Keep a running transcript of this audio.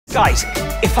Guys,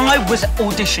 if I was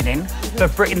auditioning for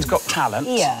Britain's Got Talent,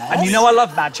 and you know I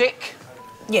love magic,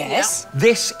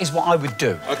 this is what I would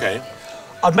do. OK.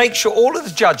 I'd make sure all of the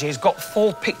judges got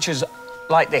 4 pictures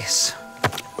like this.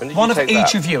 One of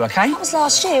each of you, OK? That was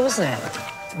last year, wasn't it?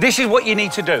 This is what you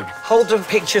need to do. Hold the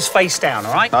pictures face down,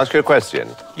 all right? Can I ask you a question?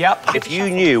 Yep. If you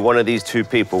knew one of these 2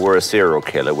 people were a serial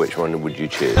killer, which one would you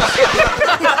choose?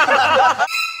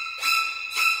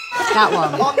 That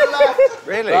one. On the left.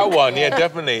 Really? That one, yeah,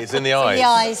 definitely. It's in the eyes. The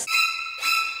eyes.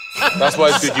 That's why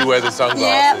it's good you wear the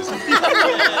sunglasses.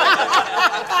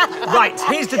 Right,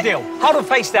 here's the deal. Hold them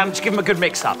face down, just give them a good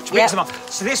mix-up. Mix them up.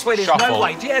 So this way, there's no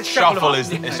way. Yeah, shuffle is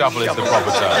the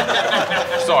proper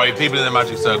term. Sorry, people in the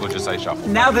magic circle just say shuffle.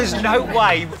 Now there's no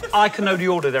way I can know the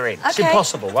order they're in. It's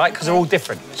impossible, right? Because they're all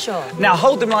different. Sure. Now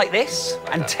hold them like this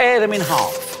and tear them in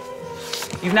half.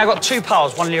 You've now got 2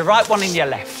 piles, one in your right, one in your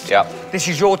left. Yep. This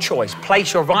is your choice.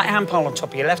 Place your right-hand pile on top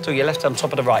of your left or your left on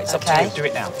top of the right. It's up to you. Do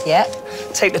it now.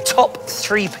 Yep. Take the top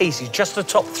 3 pieces, just the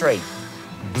top 3.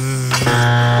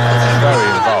 Very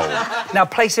involved. Now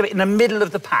place it in the middle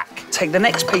of the pack. Take the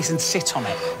next piece and sit on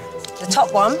it. The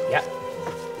top one? Yep.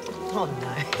 Oh, no.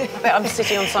 I bet I'm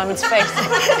sitting on Simon's face.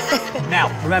 Now,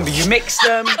 remember, you mix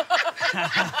them.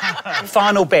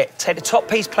 Final bit. Take the top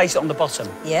piece, place it on the bottom.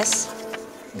 Yes.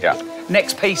 Yeah.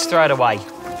 Next piece, throw it away.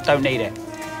 Don't need it.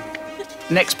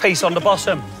 Next piece on the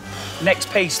bottom. Next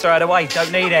piece, throw it away.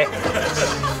 Don't need it.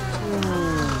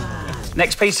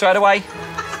 Next piece, throw it away.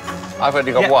 I've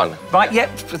only got one. Right, yep.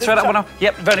 Throw that one up.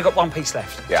 Yep, you've only got 1 piece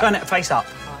left. Yeah. Turn it face up.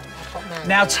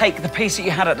 Now take the piece that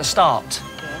you had at the start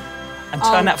and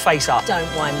turn that face up. Don't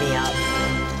wind me up.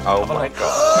 Oh, my God.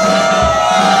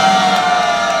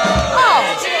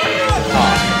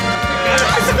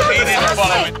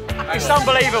 It's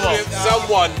unbelievable.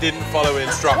 Someone didn't follow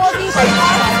instructions. What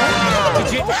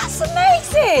have you done? That's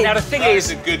amazing. Now, the thing That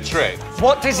is, is a good trick.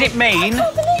 what does it mean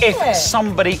if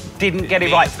somebody didn't get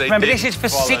it right? they Remember, this didn't is for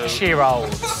follow.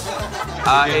 6-year-olds.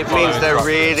 It means they're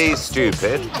really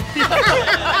stupid.